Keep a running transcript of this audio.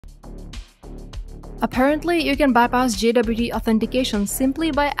Apparently, you can bypass JWT authentication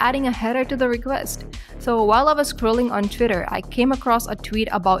simply by adding a header to the request. So while I was scrolling on Twitter, I came across a tweet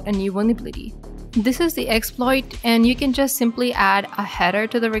about a new vulnerability. This is the exploit, and you can just simply add a header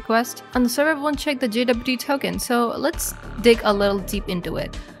to the request, and the server won't check the JWT token. So let's dig a little deep into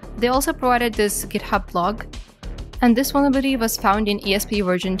it. They also provided this GitHub blog, and this vulnerability was found in ESP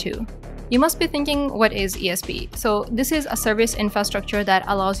version 2. You must be thinking, what is ESP? So this is a service infrastructure that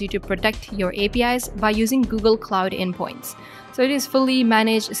allows you to protect your APIs by using Google Cloud endpoints. So it is fully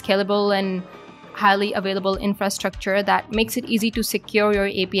managed, scalable, and highly available infrastructure that makes it easy to secure your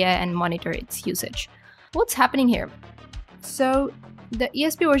API and monitor its usage. What's happening here? So the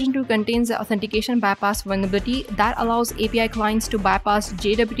ESP version 2 contains the authentication bypass vulnerability that allows API clients to bypass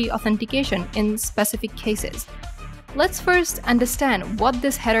JWT authentication in specific cases. Let's first understand what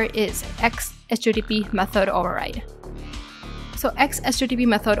this header is, XHTTP method override. So XHTTP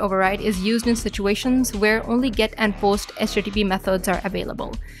method override is used in situations where only GET and POST HTTP methods are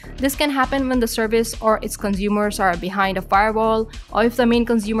available. This can happen when the service or its consumers are behind a firewall, or if the main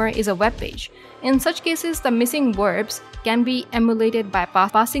consumer is a web page. In such cases, the missing verbs can be emulated by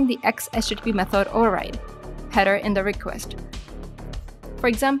passing the XHTTP method override header in the request. For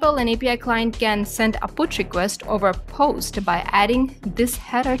example, an API client can send a PUT request over POST by adding this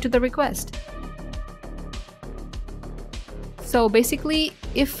header to the request. So basically,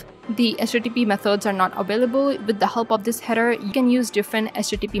 if the HTTP methods are not available, with the help of this header, you can use different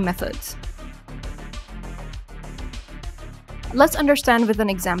HTTP methods. Let's understand with an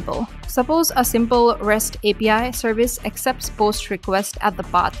example. Suppose a simple REST API service accepts POST request at the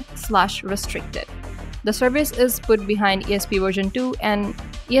path /restricted. The service is put behind ESP version 2, and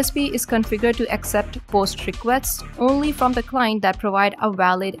ESP is configured to accept POST requests only from the client that provide a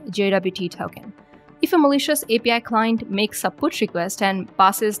valid JWT token. If a malicious API client makes a PUT request and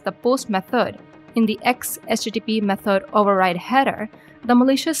passes the POST method in the XHTTP method override header, the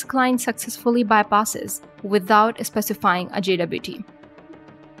malicious client successfully bypasses without specifying a JWT.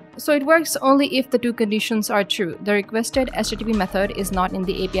 So it works only if the two conditions are true. The requested HTTP method is not in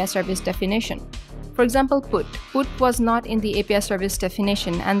the API service definition. For example, PUT. PUT was not in the API service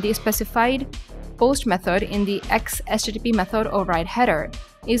definition, and the specified POST method in the XHTTP method override header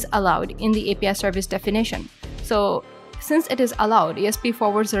is allowed in the API service definition. So since it is allowed, ESP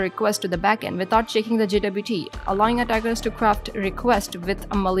forwards a request to the backend without checking the JWT, allowing attackers to craft a request with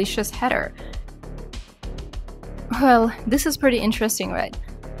a malicious header. Well, this is pretty interesting, right?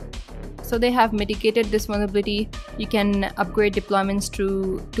 So they have mitigated this vulnerability. You can upgrade deployments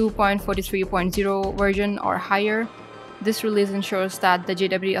to 2.43.0 version or higher. This release ensures that the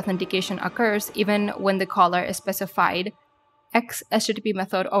JWT authentication occurs even when the caller is specified XHTTP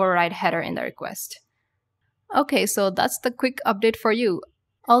method override header in the request. Okay, so that's the quick update for you.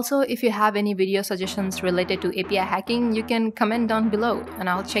 Also, if you have any video suggestions related to API hacking, you can comment down below and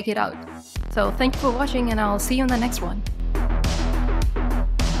I'll check it out. So thank you for watching, and I'll see you in the next one.